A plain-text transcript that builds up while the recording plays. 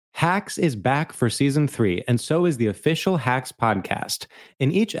Hacks is back for season 3, and so is the official Hacks podcast.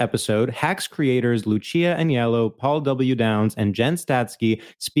 In each episode, Hacks creators Lucia Agnello, Paul W. Downs, and Jen Statsky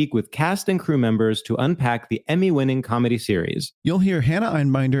speak with cast and crew members to unpack the Emmy-winning comedy series. You'll hear Hannah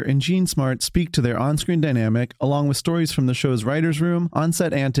Einbinder and Gene Smart speak to their on-screen dynamic, along with stories from the show's writer's room,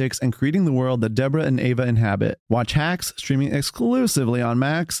 on-set antics, and creating the world that Deborah and Ava inhabit. Watch Hacks, streaming exclusively on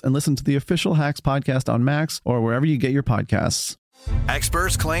Max, and listen to the official Hacks podcast on Max or wherever you get your podcasts.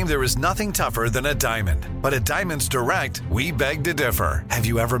 Experts claim there is nothing tougher than a diamond. But at Diamonds Direct, we beg to differ. Have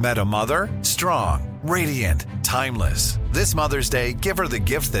you ever met a mother? Strong, radiant, timeless. This Mother's Day, give her the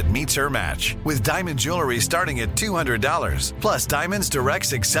gift that meets her match. With diamond jewelry starting at $200. Plus Diamonds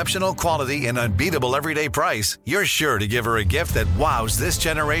Direct's exceptional quality and unbeatable everyday price, you're sure to give her a gift that wows this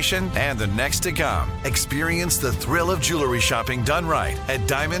generation and the next to come. Experience the thrill of jewelry shopping done right at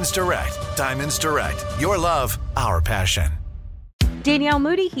Diamonds Direct. Diamonds Direct. Your love, our passion. Danielle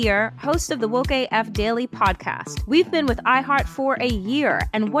Moody here, host of the Woke AF Daily podcast. We've been with iHeart for a year,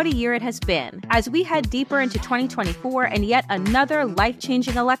 and what a year it has been. As we head deeper into 2024 and yet another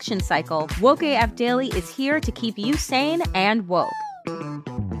life-changing election cycle, Woke AF Daily is here to keep you sane and woke.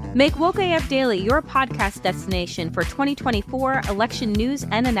 Make Woke AF Daily your podcast destination for 2024 election news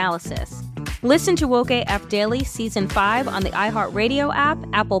and analysis. Listen to Woke AF Daily Season 5 on the iHeartRadio app,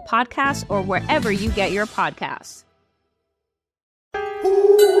 Apple Podcasts, or wherever you get your podcasts.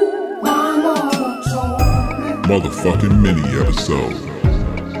 Motherfucking mini-episode.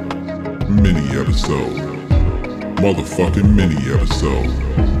 Mini-episode. Motherfucking mini-episode.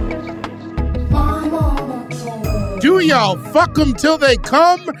 Do y'all fuck them till they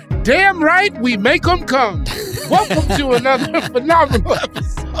come? Damn right, we make them come. Welcome to another phenomenal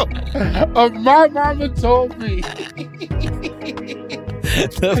episode of My Mama Told Me.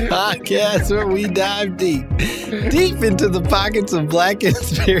 The podcast where we dive deep into the pockets of black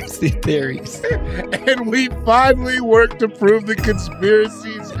conspiracy theories. And we finally work to prove the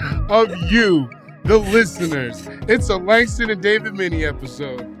conspiracies of you, the listeners. It's a Langston and David mini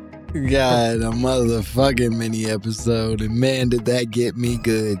episode. God, a motherfucking mini episode. And man, did that get me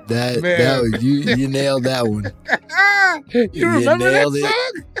good. That was, you nailed that one. You remember that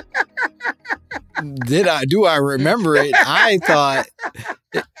song? Do I remember it? I thought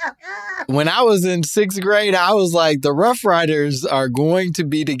when I was in 6th grade, I was like, the Rough Riders are going to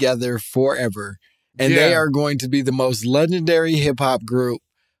be together forever. And they are going to be the most legendary hip hop group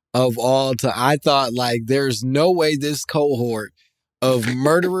of all time. I thought, like, there's no way this cohort of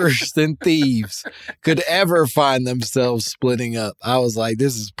murderers and thieves could ever find themselves splitting up. I was like,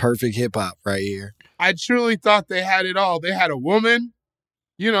 this is perfect hip hop right here. I truly thought they had it all. They had a woman,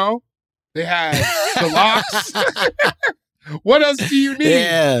 you know. They had the locks. What else do you need?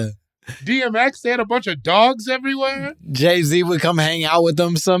 Yeah. DMX, they had a bunch of dogs everywhere. Jay-Z would come hang out with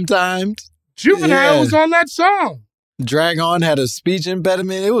them sometimes. Juvenile was on that song. Drag On had a speech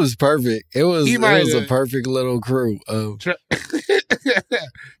impediment. It was perfect. It was a perfect little crew.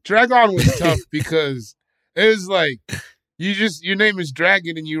 Drag On was tough because it was like, your name is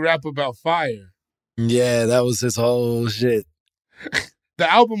Dragon and you rap about fire. Yeah, that was his whole shit. The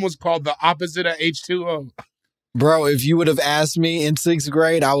album was called The Opposite of H2O. Bro, if you would have asked me in 6th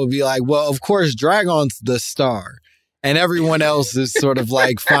grade, I would be like, well, of course, Dragon's the star. And everyone else is sort of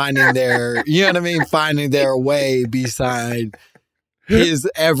like finding their, you know what I mean? Finding their way beside his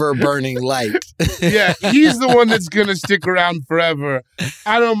ever-burning light. Yeah, he's the one that's going to stick around forever.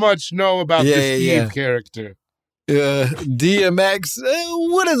 I don't much know about this Steve character. DMX,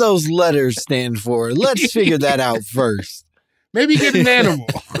 what do those letters stand for? Let's figure that out first. Maybe get an animal.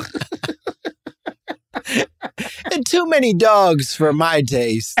 And too many dogs for my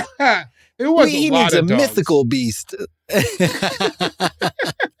taste. He needs a mythical beast.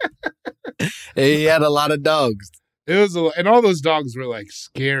 He had a lot of dogs. And all those dogs were like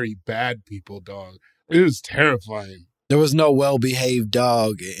scary, bad people dogs. It was terrifying. There was no well-behaved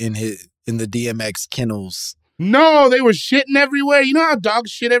dog in the DMX kennels. No, they were shitting everywhere. You know how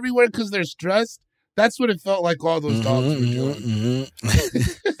dogs shit everywhere because they're stressed? That's what it felt like all those dogs were doing.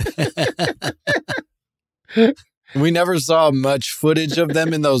 We never saw much footage of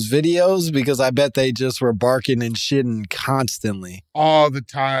them in those videos because I bet they just were barking and shitting constantly. All the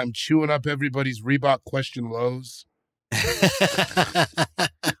time, chewing up everybody's Reebok Question lows.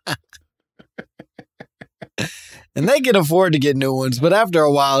 And they can afford to get new ones, but after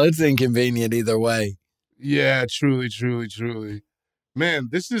a while, it's inconvenient either way. Yeah, truly, truly, truly. Man,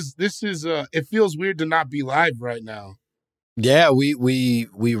 this is it feels weird to not be live right now. Yeah,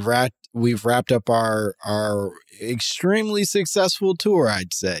 we've wrapped up our extremely successful tour,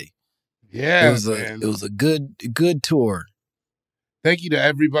 I'd say. Yeah, it was a good tour. Thank you to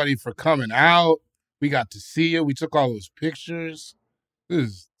everybody for coming out. We got to see you. We took all those pictures.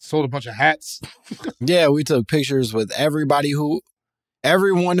 Sold a bunch of hats. Yeah, we took pictures with everyone who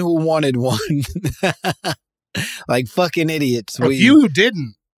wanted one. Like fucking idiots. A few who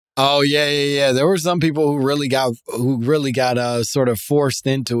didn't. Oh yeah. There were some people who really got sort of forced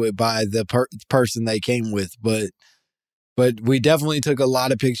into it by the person they came with, but we definitely took a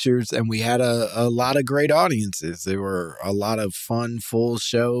lot of pictures, and we had a lot of great audiences. There were a lot of fun, full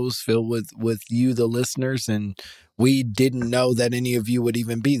shows filled with you, the listeners, and we didn't know that any of you would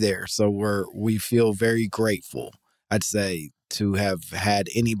even be there. So we feel very grateful, I'd say, to have had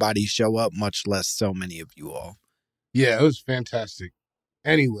anybody show up, much less so many of you all. Yeah, it was fantastic.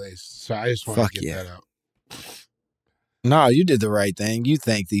 Anyways, so I just want to get that out. No, you did the right thing. You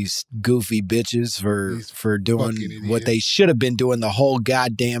thank these goofy bitches for doing what they should have been doing the whole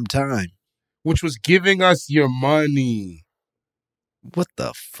goddamn time. Which was giving us your money. What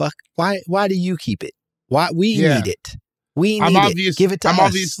the fuck? Why do you keep it? Why we need it? We need it. Give it to us. I'm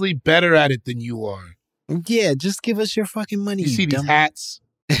obviously better at it than you are. Yeah, just give us your fucking money. You see these hats?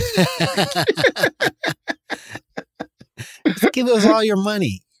 Just give us all your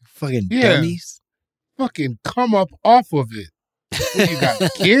money. Fucking dummies. Fucking come up off of it. What, you got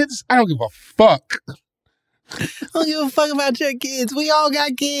kids? I don't give a fuck. I don't give a fuck about your kids. We all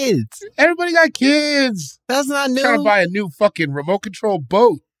got kids. Everybody got kids. That's not new. Trying to buy a new fucking remote control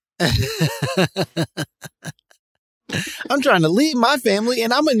boat. I'm trying to leave my family,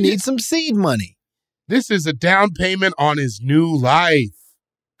 and I'm going to need some seed money. This is a down payment on his new life.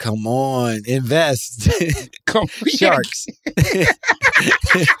 Come on, invest. Come Sharks.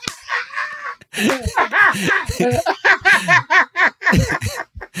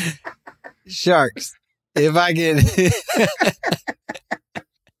 Sharks. If I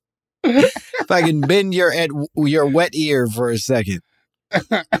can bend your wet ear for a second.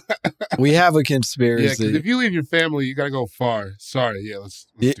 We have a conspiracy. Yeah, because if you leave your family, you gotta go far. Sorry, let's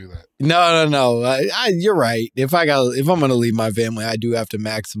do that. No. You're right. If I'm gonna leave my family, I do have to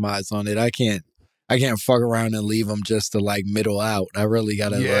maximize on it. I can't fuck around and leave them just to like middle out. I really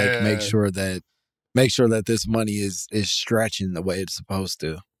gotta like make sure that this money is stretching the way it's supposed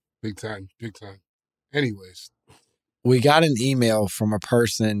to. Big time. Anyways, we got an email from a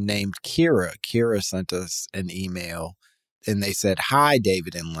person named Kira. Kira sent us an email. And they said, "Hi,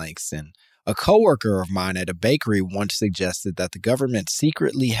 David and Langston. A coworker of mine at a bakery once suggested that the government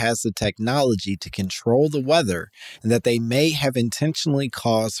secretly has the technology to control the weather and that they may have intentionally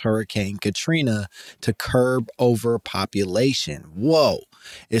caused Hurricane Katrina to curb overpopulation." Whoa.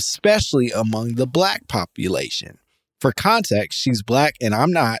 Especially among the black population. For context, she's black and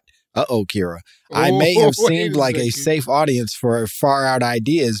I'm not. Uh-oh, Kira. I may have seemed like a safe audience for far-out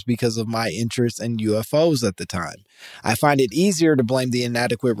ideas because of my interest in UFOs at the time. I find it easier to blame the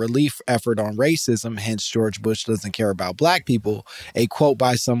inadequate relief effort on racism, hence George Bush doesn't care about black people, a quote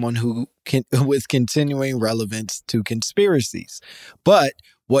by someone with continuing relevance to conspiracies. But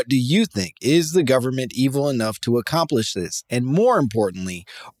what do you think? Is the government evil enough to accomplish this? And more importantly,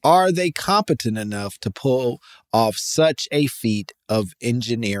 are they competent enough to pull off such a feat of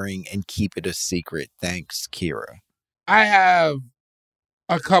engineering and keep it a secret? Thanks, Kira. I have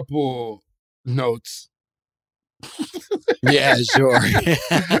a couple notes. Yeah, sure.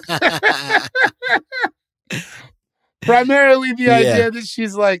 Primarily the idea that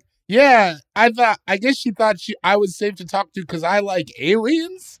she's like, I guess she thought I was safe to talk to because I like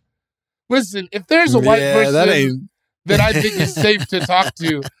aliens. Listen, if there's a white person that I think is safe to talk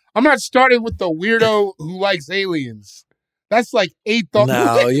to, I'm not starting with the weirdo who likes aliens. That's like 8 thoughts.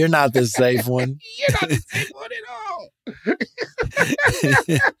 No, you're not the safe one. You're not the safe one at all.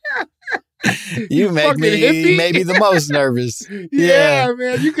 You make me maybe the most nervous. Yeah,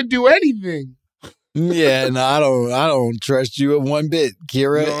 man, you could do anything. Yeah, no, I don't trust you one bit,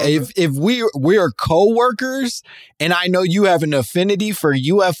 Kira. No. If we're co-workers and I know you have an affinity for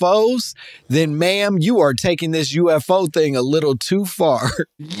UFOs, then ma'am, you are taking this UFO thing a little too far.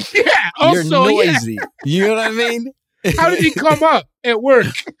 Yeah, you're noisy. Yeah. You know what I mean? How did he come up at work?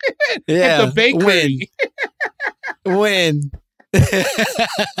 Yeah, at the bakery. When?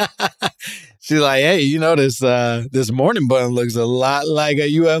 She's like, hey, you know, this morning bun looks a lot like a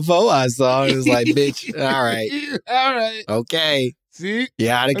UFO I saw. And it's like, bitch, all right. Okay. See?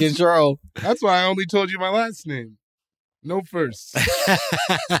 You're out of control. That's why I only told you my last name. No first.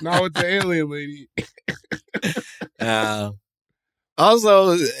 Not with the alien lady.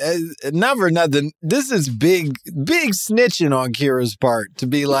 Also, not for nothing, this is big snitching on Kira's part to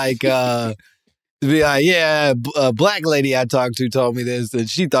be like, be like, yeah, a black lady I talked to told me this, and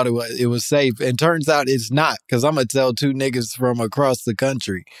she thought it was safe, and turns out it's not, because I'm gonna tell two niggas from across the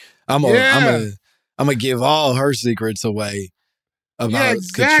country. I'm gonna give all her secrets away about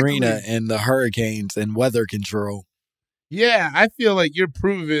Katrina and the hurricanes and weather control. Yeah, I feel like you're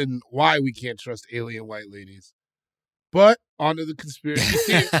proving why we can't trust alien white ladies. But onto the conspiracy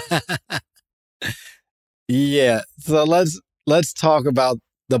theory. Yeah, so let's talk about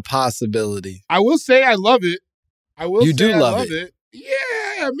the possibility. I will say I love it. You do love it.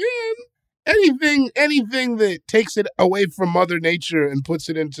 Yeah, man. Anything that takes it away from Mother Nature and puts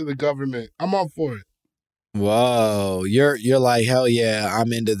it into the government, I'm all for it. Whoa, you're like, hell yeah,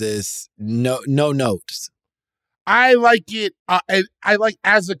 I'm into this. No notes. I like it. I like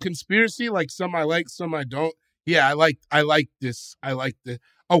as a conspiracy. Like some I like, some I don't. Yeah, I like this. I like the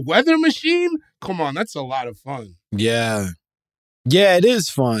a weather machine. Come on, that's a lot of fun. Yeah, it is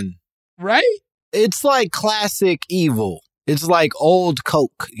fun, right? It's like classic evil. It's like old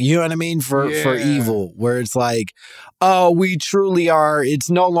Coke, you know what I mean? For evil, where it's like, oh, we truly are. It's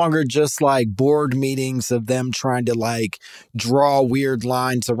no longer just like board meetings of them trying to like draw weird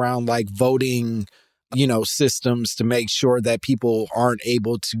lines around like voting, systems to make sure that people aren't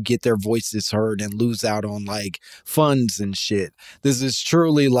able to get their voices heard and lose out on like funds and shit. This is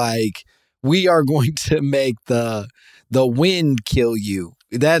truly like, we are going to make the wind kill you.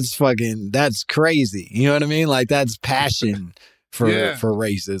 That's crazy. You know what I mean? Like, that's passion for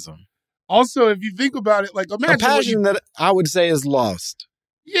racism. Also, if you think about it, like, imagine a passion that I would say is lost.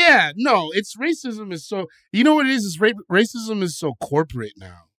 Yeah, no, it's racism is so, you know what it is racism is so corporate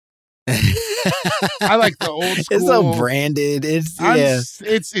now. I like the old school. It's so branded. It's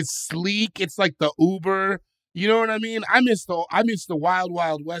sleek. It's like the Uber. You know what I mean? I miss the wild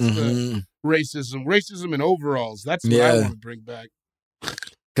west of racism in overalls. That's what I want to bring back.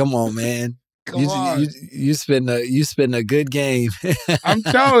 Come on, man. You spend a good game. I'm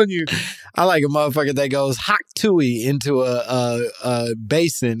telling you. I like a motherfucker that goes hot tui into a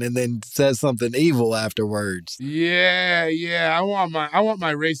basin and then says something evil afterwards. Yeah. I want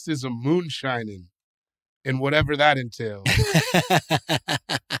my racism moonshining and whatever that entails.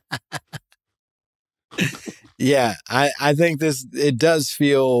 Yeah, I think it does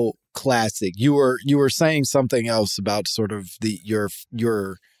feel classic. You were saying something else about sort of your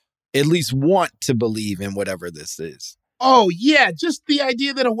at least want to believe in whatever this is. Oh yeah, just the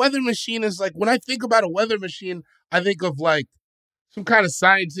idea that a weather machine is like, when I think about a weather machine, I think of like some kind of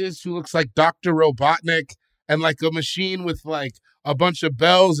scientist who looks like Dr. Robotnik, and like a machine with like a bunch of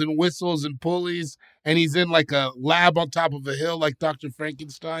bells and whistles and pulleys, and he's in like a lab on top of a hill like Dr.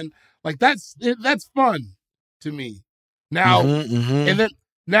 Frankenstein. Like that's fun to me. Now, and then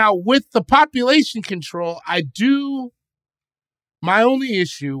now with the population control, my only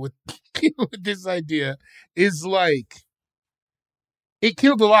issue with this idea is like, it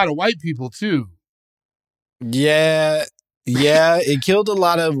killed a lot of white people too. Yeah, it killed a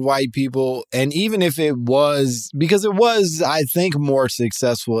lot of white people. And even if it was, because it was, I think, more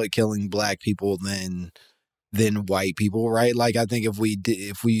successful at killing black people than white people, right? Like, I think if we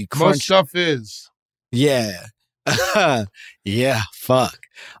crunch, most stuff is. Yeah. Yeah, fuck.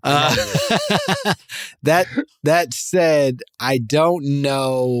 That said, I don't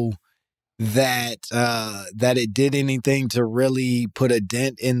know that it did anything to really put a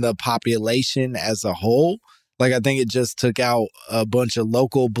dent in the population as a whole. Like, I think it just took out a bunch of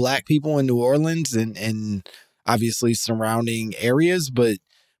local black people in New Orleans and obviously surrounding areas, but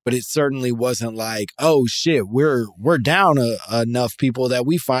it certainly wasn't like, oh shit, we're down enough people that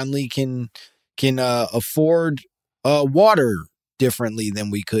we finally can afford water differently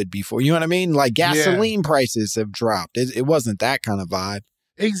than we could before. You know what I mean? Like, gasoline prices have dropped. It wasn't that kind of vibe.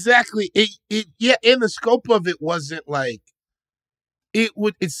 Exactly. And the scope of it wasn't like, it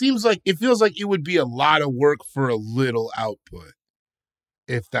feels like it would be a lot of work for a little output.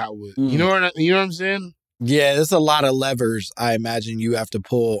 If that would, you know what I'm saying? Yeah, there's a lot of levers I imagine you have to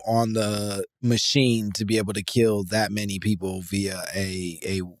pull on the machine to be able to kill that many people via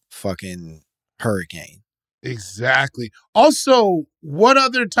a fucking hurricane. Exactly. Also, when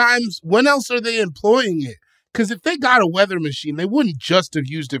else are they employing it? Because if they got a weather machine, they wouldn't just have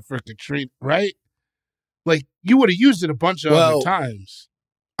used it for Katrina, right? Like, you would have used it a bunch of other times.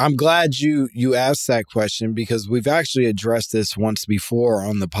 I'm glad you asked that question, because we've actually addressed this once before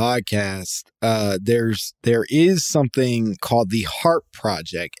on the podcast. There is something called the HAARP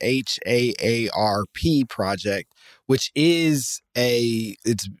project, HAARP project, which is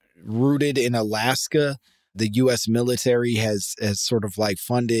it's rooted in Alaska. The U.S. military has sort of like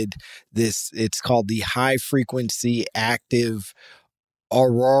funded this. It's called the High Frequency Active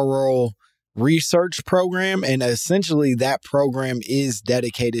Auroral research program, and essentially that program is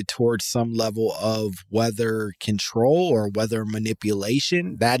dedicated towards some level of weather control or weather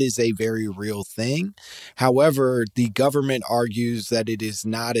manipulation. That is a very real thing. However, the government argues that it is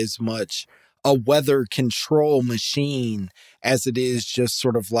not as much a weather control machine as it is just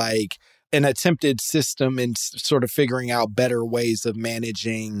sort of like an attempted system and sort of figuring out better ways of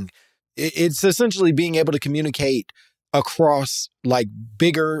managing. It's essentially being able to communicate across like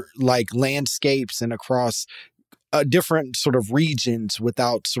bigger like landscapes and across different sort of regions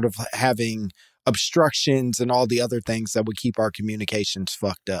without sort of having obstructions and all the other things that would keep our communications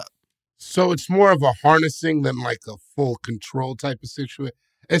fucked up. So it's more of a harnessing than like a full control type of situation.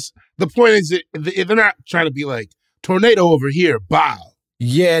 It's the point is that they're not trying to be like tornado over here, bow.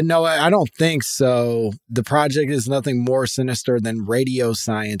 Yeah, no, I don't think so. The project is nothing more sinister than radio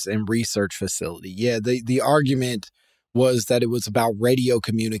science and research facility. Yeah, the argument was that it was about radio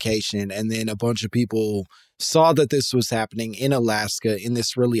communication, and then a bunch of people saw that this was happening in Alaska in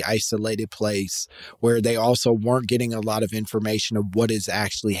this really isolated place where they also weren't getting a lot of information of what is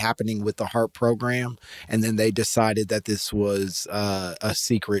actually happening with the HARP program, and then they decided that this was a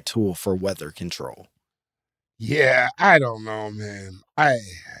secret tool for weather control. Yeah, I don't know, man.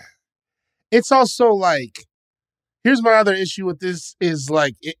 It's also like, here's my other issue with this is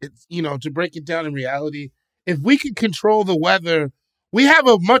like, to break it down in reality, if we could control the weather, we have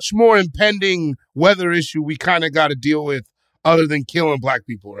a much more impending weather issue we kind of got to deal with other than killing black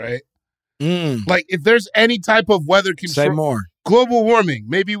people, right? Like, if there's any type of weather control, say more. Global warming,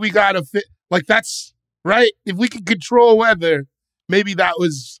 maybe we got to fit, like that's, right? If we could control weather, maybe that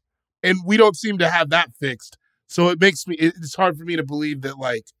was, and we don't seem to have that fixed. So it's hard for me to believe that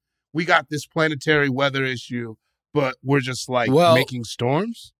like we got this planetary weather issue, but we're just like making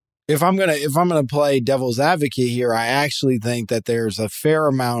storms. If I'm gonna play devil's advocate here, I actually think that there's a fair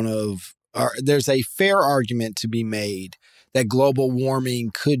argument to be made that global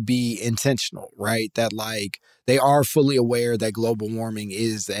warming could be intentional, right? That like they are fully aware that global warming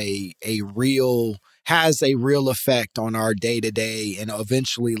is has a real effect on our day-to-day and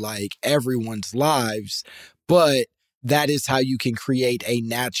eventually like everyone's lives. But that is how you can create a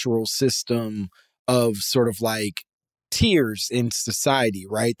natural system of sort of like tiers in society,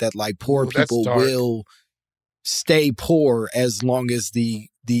 right? That like poor people will stay poor as long as the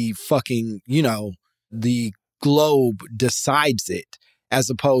fucking, the globe decides it, as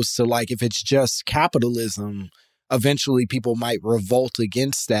opposed to like if it's just capitalism, eventually people might revolt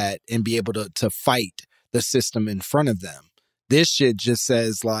against that and be able to fight the system in front of them. This shit just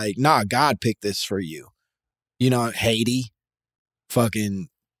says like, nah, God picked this for you. Haiti, fucking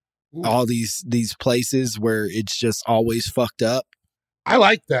all these places where it's just always fucked up. I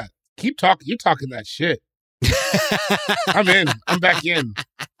like that. Keep talking. You're talking that shit. I'm in. I'm back in.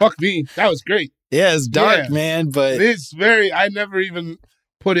 Fuck me. That was great. Yeah, it's dark, man, but it's I never even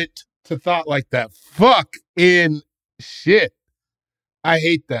put it to thought like that. Fuck in shit. I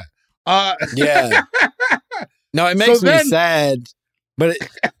hate that. Yeah. No, it makes me sad, but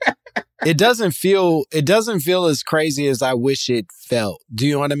it doesn't feel as crazy as I wish it felt. Do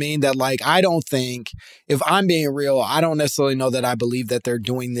you know what I mean? That like, I don't think, if I'm being real, I don't necessarily know that I believe that they're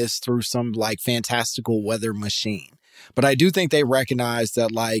doing this through some like fantastical weather machine. But I do think they recognize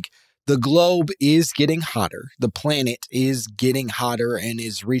that like the globe is getting hotter. The planet is getting hotter and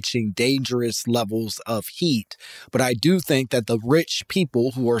is reaching dangerous levels of heat. But I do think that the rich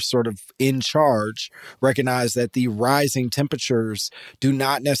people who are sort of in charge recognize that the rising temperatures do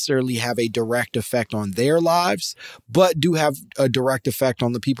not necessarily have a direct effect on their lives, but do have a direct effect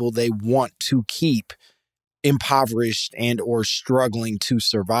on the people they want to keep impoverished and or struggling to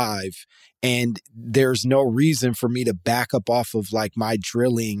survive. And there's no reason for me to back up off of like my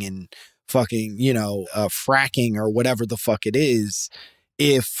drilling and fucking, fracking or whatever the fuck it is,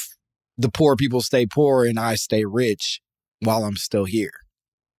 if the poor people stay poor and I stay rich while I'm still here.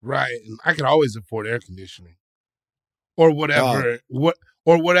 Right. And I can always afford air conditioning or whatever,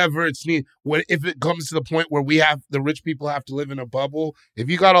 whatever it's needed. If it comes to the point where the rich people have to live in a bubble, if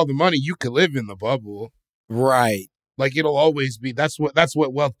you got all the money, you could live in the bubble. Right. Like it'll always be, that's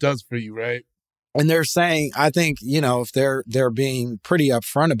what wealth does for you, right? And they're saying, I think, if they're being pretty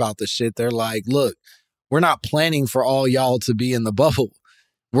upfront about the shit, they're like, look, we're not planning for all y'all to be in the bubble.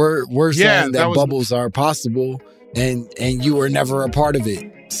 We're saying that bubbles are possible and you were never a part of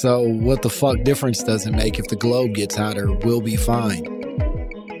it. So what the fuck difference does it make if the globe gets hotter? We'll be fine.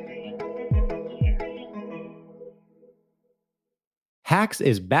 Hacks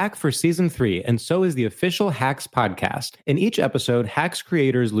is back for season 3, and so is the official Hacks podcast. In each episode, Hacks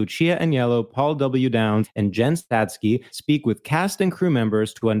creators Lucia Agnello, Paul W. Downs, and Jen Statsky speak with cast and crew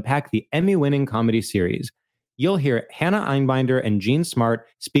members to unpack the Emmy-winning comedy series. You'll hear Hannah Einbinder and Jean Smart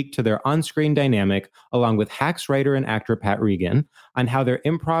speak to their on-screen dynamic, along with Hacks writer and actor Pat Regan, on how their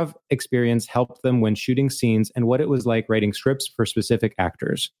improv experience helped them when shooting scenes and what it was like writing scripts for specific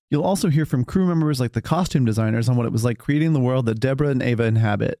actors. You'll also hear from crew members like the costume designers on what it was like creating the world that Deborah and Ava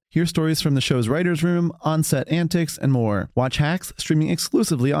inhabit. Hear stories from the show's writer's room, on-set antics, and more. Watch Hacks streaming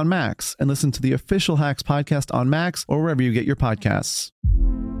exclusively on Max, and listen to the official Hacks podcast on Max or wherever you get your podcasts.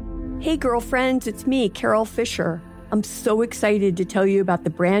 Hey girlfriends, it's me, Carol Fisher. I'm so excited to tell you about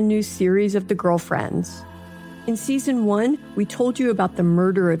the brand new series of The Girlfriends. In season 1, we told you about the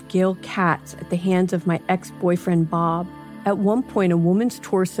murder of Gail Katz at the hands of my ex-boyfriend Bob. At one point, a woman's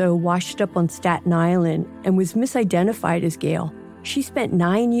torso washed up on Staten Island and was misidentified as Gail. She spent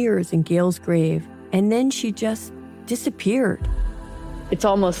 9 years in Gail's grave, and then she just disappeared. It's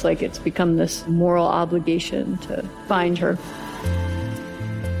almost like it's become this moral obligation to find her.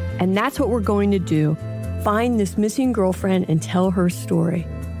 And that's what we're going to do. Find this missing girlfriend and tell her story.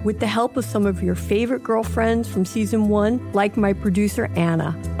 With the help of some of your favorite girlfriends from season 1, like my producer,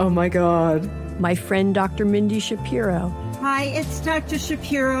 Anna. Oh my God. My friend, Dr. Mindy Shapiro. Hi, it's Dr.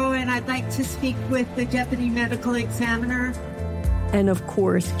 Shapiro, and I'd like to speak with the deputy medical examiner. And of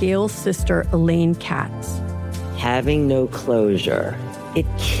course, Gail's sister, Elaine Katz. Having no closure, it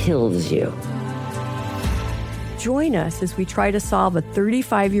kills you. Join us as we try to solve a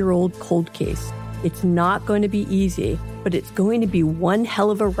 35-year-old cold case. It's not going to be easy, but it's going to be one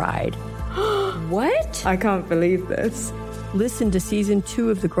hell of a ride. What? I can't believe this. Listen to season 2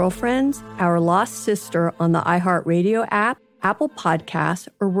 of The Girlfriends, Our Lost Sister on the iHeartRadio app, Apple Podcasts,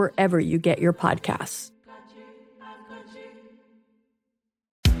 or wherever you get your podcasts.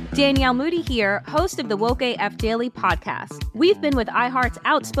 Danielle Moody here, host of the Woke AF Daily podcast. We've been with iHeart's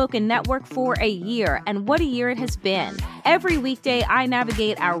Outspoken Network for a year, and what a year it has been. Every weekday, I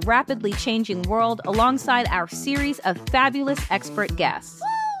navigate our rapidly changing world alongside our series of fabulous expert guests.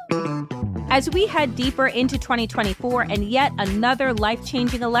 As we head deeper into 2024 and yet another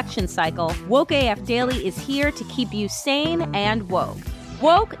life-changing election cycle, Woke AF Daily is here to keep you sane and woke.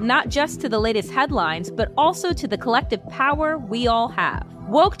 Woke not just to the latest headlines, but also to the collective power we all have.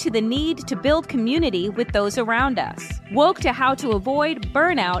 Woke to the need to build community with those around us. Woke to how to avoid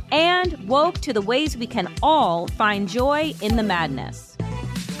burnout, and woke to the ways we can all find joy in the madness.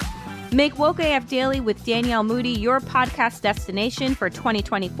 Make Woke AF Daily with Danielle Moody your podcast destination for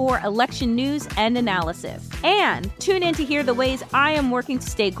 2024 election news and analysis. And tune in to hear the ways I am working to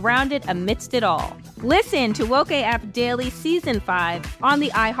stay grounded amidst it all. Listen to Woke AF Daily Season 5 on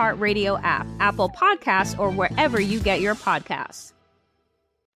the iHeartRadio app, Apple Podcasts, or wherever you get your podcasts.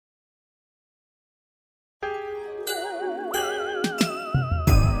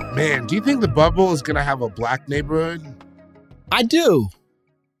 Man, do you think the bubble is going to have a black neighborhood? I do.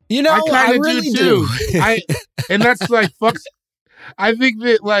 You know, I really do. And that's like, fuck. I think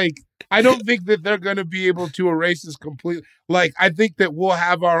that, like, I don't think that they're going to be able to erase this completely. Like, I think that we'll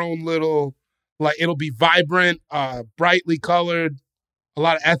have our own little, like, it'll be vibrant, brightly colored, a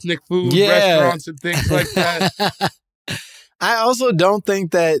lot of ethnic food, restaurants and things like that. I also don't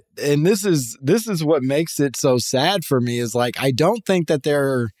think that, and this is what makes it so sad for me, is like, I don't think that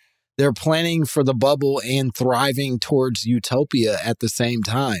they're planning for the bubble and thriving towards utopia at the same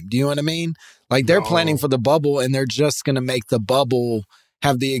time. Do you know what I mean? Like, they're planning for the bubble and they're just going to make the bubble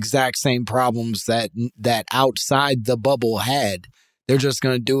have the exact same problems that outside the bubble had. They're just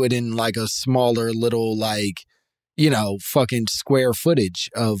going to do it in like a smaller little, like, you know, fucking square footage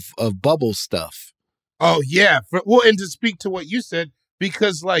of bubble stuff. Oh, yeah. Well, and to speak to what you said,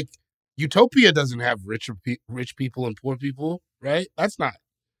 because, like, utopia doesn't have rich people and poor people, right? That's not.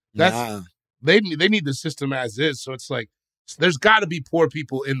 They need the system as is. So it's like, there's got to be poor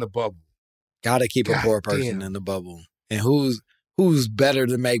people in the bubble. Got to keep a poor person in the bubble. And who's better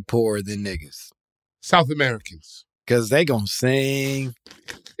to make poor than niggas? South Americans. Because they going to sing.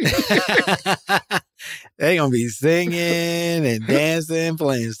 They going to be singing and dancing,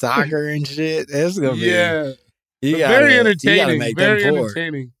 playing soccer and shit. It's going to be very entertaining. You gotta make very them poor.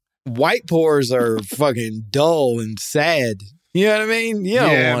 entertaining. White poors are fucking dull and sad. You know what I mean? You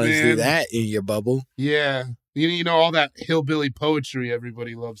don't want to see that in your bubble. Yeah. You know, all that hillbilly poetry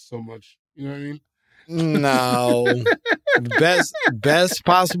everybody loves so much. You know what I mean? No. Best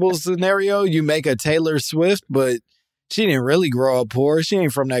possible scenario, you make a Taylor Swift, but she didn't really grow up poor. She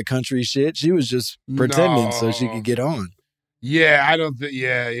ain't from that country shit. She was just pretending so she could get on. Yeah, I don't think,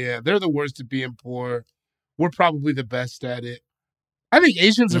 yeah. They're the worst at being poor. We're probably the best at it. I think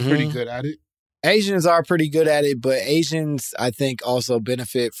Asians are pretty good at it. Asians are pretty good at it, but Asians, I think, also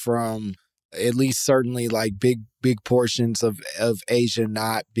benefit from at least certainly like big portions of Asia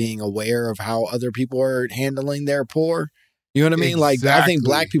not being aware of how other people are handling their poor. You know what I mean? Exactly. Like, I think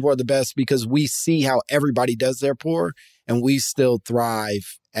Black people are the best because we see how everybody does their poor and we still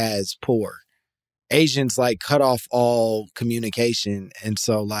thrive as poor. Asians like cut off all communication. And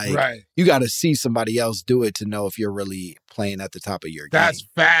so like you got to see somebody else do it to know if you're really playing at the top of your game. That's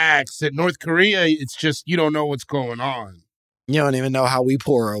facts. In North Korea, it's just you don't know what's going on. You don't even know how we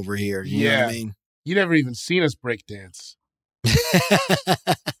pour over here. You know what I mean? You never even seen us break dance.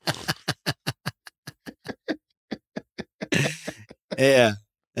 Yeah.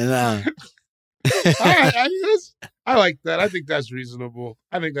 And I like that. I think that's reasonable.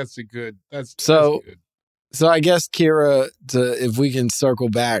 I think that's good. That's good. So I guess, Kira, if we can circle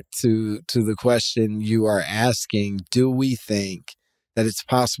back to the question you are asking, do we think that it's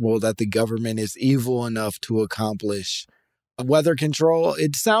possible that the government is evil enough to accomplish weather control?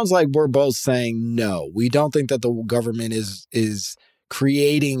 It sounds like we're both saying no. We don't think that the government is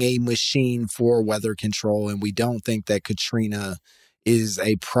creating a machine for weather control, and we don't think that Katrina is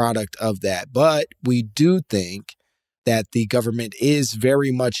a product of that. But we do think that the government is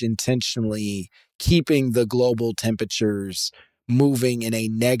very much intentionally keeping the global temperatures moving in a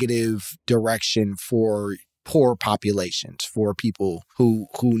negative direction for poor populations, for people who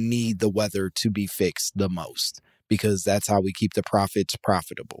need the weather to be fixed the most, because that's how we keep the profits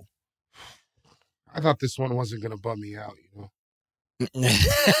profitable. I thought this one wasn't going to bum me out,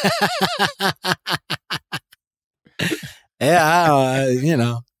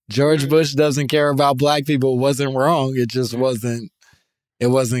 Yeah, George Bush doesn't care about Black people wasn't wrong. It just wasn't. It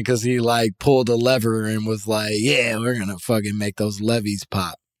wasn't because he like pulled a lever and was like, yeah, we're going to fucking make those levees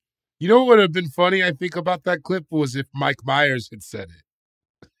pop. You know what would have been funny, I think, about that clip was if Mike Myers had said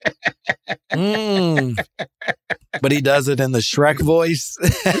it. But he does it in the Shrek voice.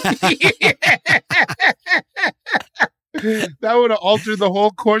 That would have altered the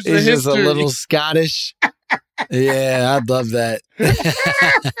whole course of history. He's just a little Scottish. Yeah, I'd love that.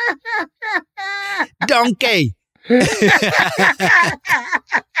 Donkey.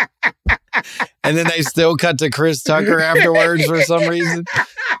 And then they still cut to Chris Tucker afterwards for some reason.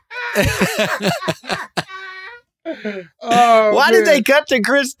 Why did they cut to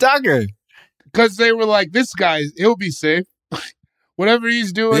Chris Tucker? Because they were like, this guy, he'll be safe. Whatever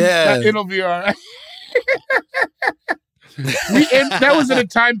he's doing, it'll be all right. And that was in a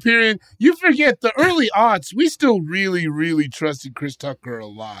time period. You forget the early aughts. We still really, really trusted Chris Tucker a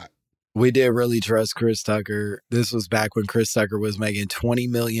lot. We did really trust Chris Tucker. This was back when Chris Tucker was making $20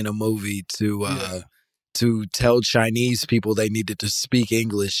 million a movie to tell Chinese people they needed to speak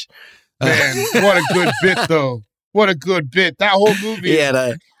English. Man, what a good bit, though. What a good bit. That whole movie.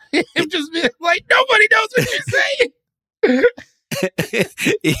 Yeah, him just being like, nobody knows what you're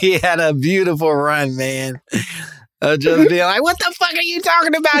saying. He had a beautiful run, man. Just being like, what the fuck are you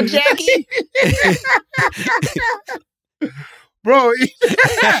talking about, Jackie? Bro,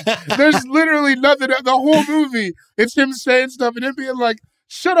 there's literally nothing. The whole movie, it's him saying stuff and him being like,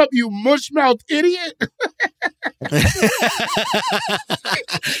 shut up, you mush-mouthed idiot.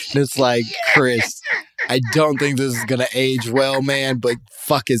 It's like, Chris, I don't think this is going to age well, man, but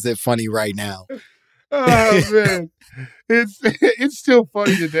fuck is it funny right now. Oh, man. It's still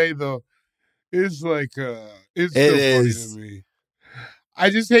funny today, though. It's like, it's still funny to me. I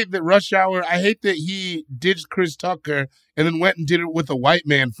just hate that Rush Hour. I hate that he ditched Chris Tucker and then went and did it with a white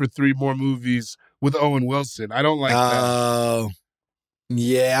man for 3 more movies with Owen Wilson. I don't like that. Oh,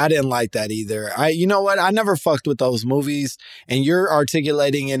 yeah, I didn't like that either. You know what? I never fucked with those movies, and you're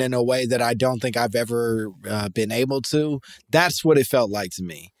articulating it in a way that I don't think I've ever been able to. That's what it felt like to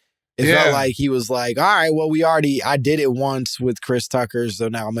me. It felt like he was like, all right, well, I did it once with Chris Tucker, so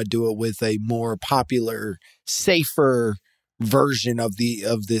now I'm going to do it with a more popular, safer version of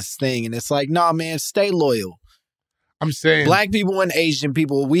this thing. And it's like, nah, man, stay loyal. I'm saying Black people and Asian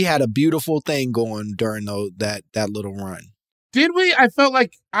people, we had a beautiful thing going during that little run. Did we? I felt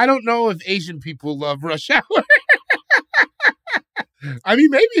like, I don't know if Asian people love Rush Hour. I mean,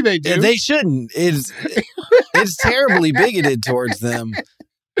 maybe they do. They shouldn't. It's terribly bigoted towards them.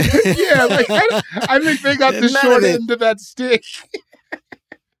 Yeah, like, I think they got the short end of that stick.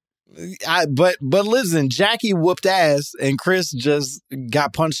 But listen, Jackie whooped ass and Chris just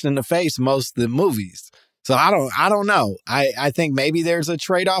got punched in the face most of the movies. So I don't know. I think maybe there's a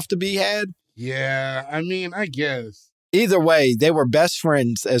trade-off to be had. Yeah, I mean, I guess. Either way, they were best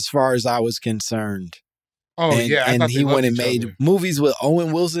friends as far as I was concerned. Oh, and he went and made movies with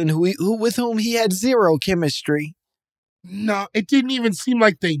Owen Wilson, with whom he had zero chemistry. No, it didn't even seem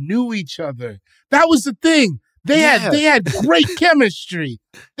like they knew each other. That was the thing. They had great chemistry.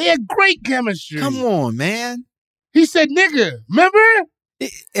 They had great chemistry. Come on, man. He said, nigga, remember?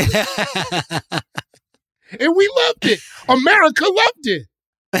 And we loved it. America loved it.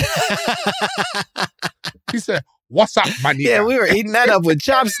 He said, what's up, my nigga? Yeah, we were eating that up with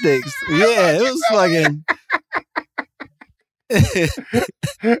chopsticks. Yeah, it was fucking...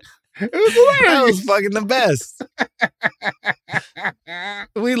 It was hilarious. That was fucking the best.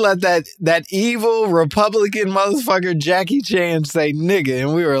 We let that evil Republican motherfucker Jackie Chan say nigga,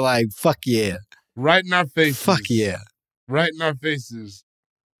 and we were like, fuck yeah. Right in our faces. Fuck yeah. Right in our faces.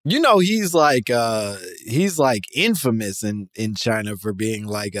 You know, he's like infamous in China for being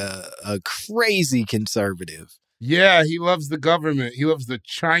like a crazy conservative. Yeah, he loves the government. He loves the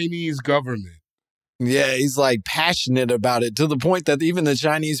Chinese government. Yeah, he's like passionate about it to the point that even the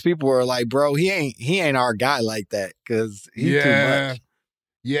Chinese people were like, bro, he ain't our guy like that because he's too much.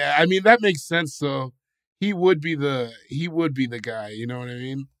 Yeah, I mean, that makes sense, though. He would be the guy, you know what I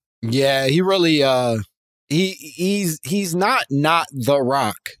mean? Yeah, he really he's not The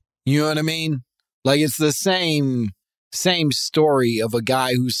Rock. You know what I mean? Like it's the same story of a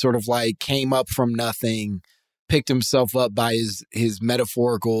guy who sort of like came up from nothing, picked himself up by his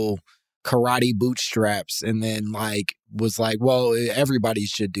metaphorical karate bootstraps, and then like was like, well, everybody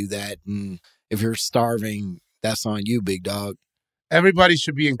should do that, and if you're starving, that's on you, big dog. Everybody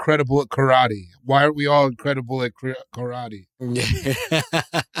should be incredible at karate. Why aren't we all incredible at karate?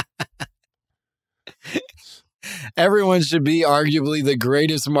 Everyone should be arguably the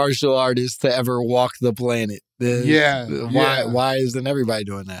greatest martial artist to ever walk the planet. Why isn't everybody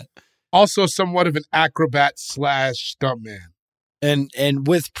doing that? Also somewhat of an acrobat / stuntman. And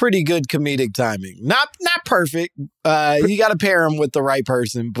with pretty good comedic timing. Not perfect. You got to pair him with the right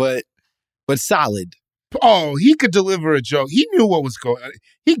person, but solid. Oh, he could deliver a joke. He knew what was going on.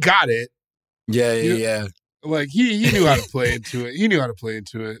 He got it. Yeah. Like he knew how to play into it. He knew how to play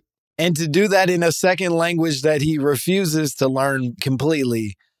into it. And to do that in a second language that he refuses to learn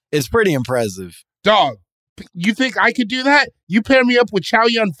completely is pretty impressive. Dog, you think I could do that? You pair me up with Chow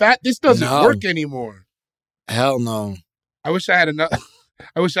Yun Fat? This doesn't work anymore. Hell no. I wish I had another.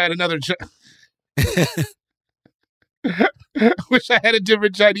 I wish I had a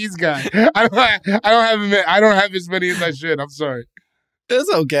different Chinese guy. I don't have as many as I should. I'm sorry.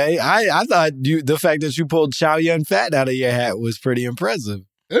 It's okay. I thought the fact that you pulled Chow Yun Fat out of your hat was pretty impressive.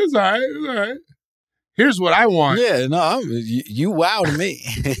 It's all right. Here's what I want. Yeah, no, you wowed me.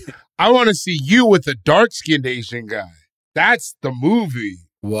 I want to see you with a dark-skinned Asian guy. That's the movie.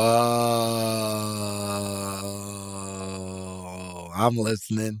 Whoa. I'm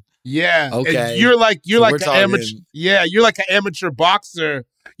listening. Yeah. Okay. And you're like an amateur. Yeah, you're like an amateur boxer,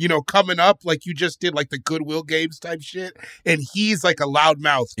 coming up like you just did like the Goodwill Games type shit. And he's like a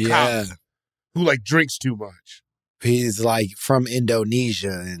loudmouth cop who like drinks too much. He's like from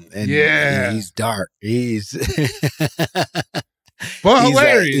Indonesia and he's dark. He's but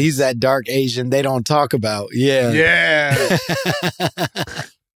hilarious. He's that dark Asian they don't talk about. Yeah. Yeah.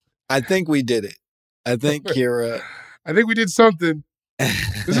 I think we did it. I think Kira. I think we did something.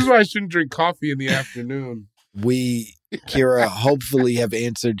 This is why I shouldn't drink coffee in the afternoon. We, Kira, hopefully have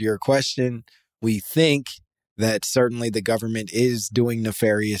answered your question. We think that certainly the government is doing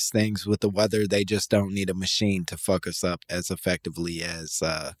nefarious things with the weather. They just don't need a machine to fuck us up as effectively as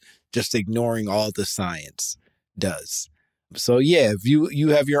just ignoring all the science does. So, yeah, if you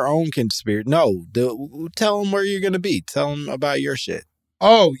have your own conspiracy, tell them where you're going to be. Tell them about your shit.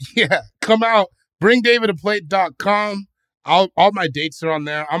 Oh, yeah. Come out. BringDavidAplate.com. All my dates are on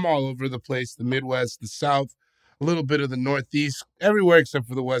there. I'm all over the place, the Midwest, the South, a little bit of the Northeast, everywhere except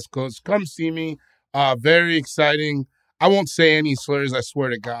for the West Coast. Come see me. Very exciting. I won't say any slurs, I swear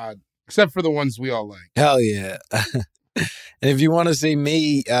to God, except for the ones we all like. Hell yeah. And if you want to see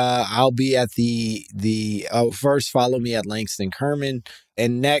me, I'll be at first follow me at Langston Kerman.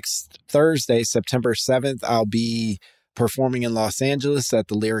 And next Thursday, September 7th, I'll be performing in Los Angeles at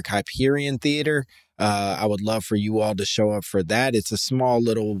the Lyric Hyperion Theater. I would love for you all to show up for that. It's a small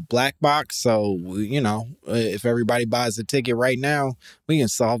little black box. So, if everybody buys a ticket right now, we can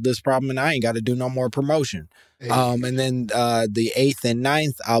solve this problem and I ain't got to do no more promotion. And then the 8th and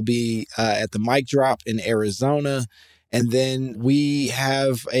 9th, I'll be at the Mic Drop in Arizona. And then we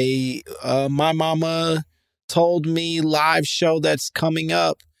have a My Mama Told Me live show that's coming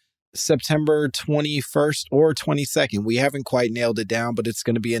up September 21st or 22nd. We haven't quite nailed it down, but it's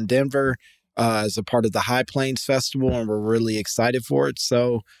going to be in Denver. As a part of the High Plains Festival, and we're really excited for it.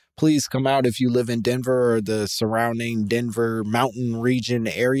 So please come out if you live in Denver or the surrounding Denver mountain region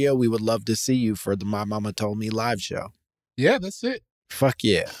area. We would love to see you for the My Mama Told Me live show. Yeah, that's it. Fuck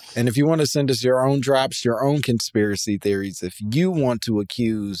yeah. And if you want to send us your own drops, your own conspiracy theories, if you want to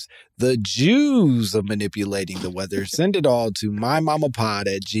accuse the Jews of manipulating the weather, send it all to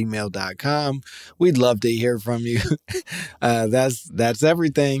mymamapod@gmail.com. We'd love to hear from you. That's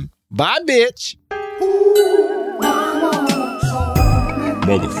everything. Bye, bitch.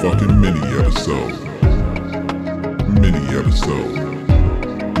 Motherfucking mini episode. Mini episode.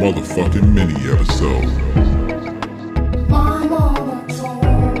 Motherfucking mini episode.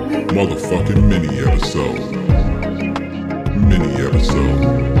 Motherfucking mini episode. Mini episode.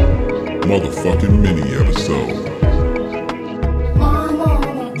 Motherfucking mini episode.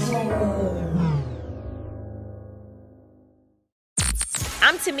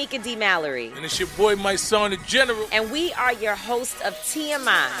 I'm Tamika D. Mallory. And it's your boy, my son, the General. And we are your hosts of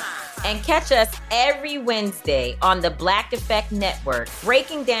TMI. And catch us every Wednesday on the Black Effect Network,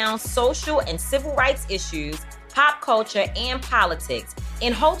 breaking down social and civil rights issues, pop culture, and politics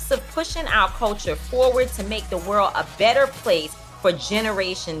in hopes of pushing our culture forward to make the world a better place for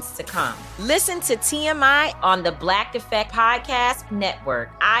generations to come. Listen to TMI on the Black Effect Podcast Network,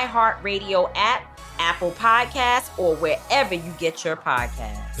 iHeartRadio app, Apple Podcasts, or wherever you get your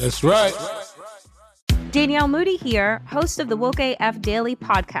podcasts. That's right. Danielle Moody here, host of the Woke AF Daily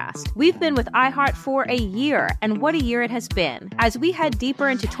podcast. We've been with iHeart for a year, and what a year it has been. As we head deeper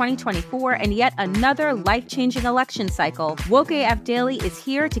into 2024 and yet another life-changing election cycle, Woke AF Daily is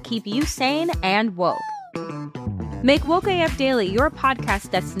here to keep you sane and woke. Make Woke AF Daily your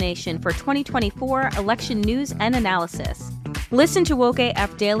podcast destination for 2024 election news and analysis. Listen to Woke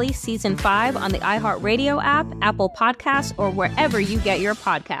AF Daily Season 5 on the iHeartRadio app, Apple Podcasts, or wherever you get your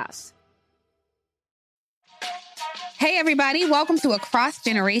podcasts. Hey, everybody. Welcome to Across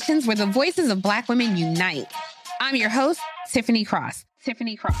Generations, where the voices of Black women unite. I'm your host, Tiffany Cross.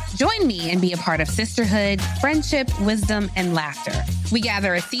 Join me and be a part of sisterhood, friendship, wisdom, and laughter. We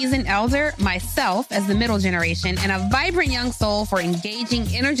gather a seasoned elder, myself as the middle generation, and a vibrant young soul for engaging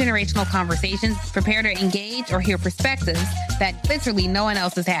intergenerational conversations. Prepare to engage or hear perspectives that literally no one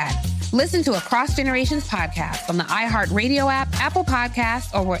else has had. Listen to Across Generations podcast on the iHeartRadio app, Apple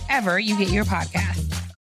Podcasts, or wherever you get your podcasts.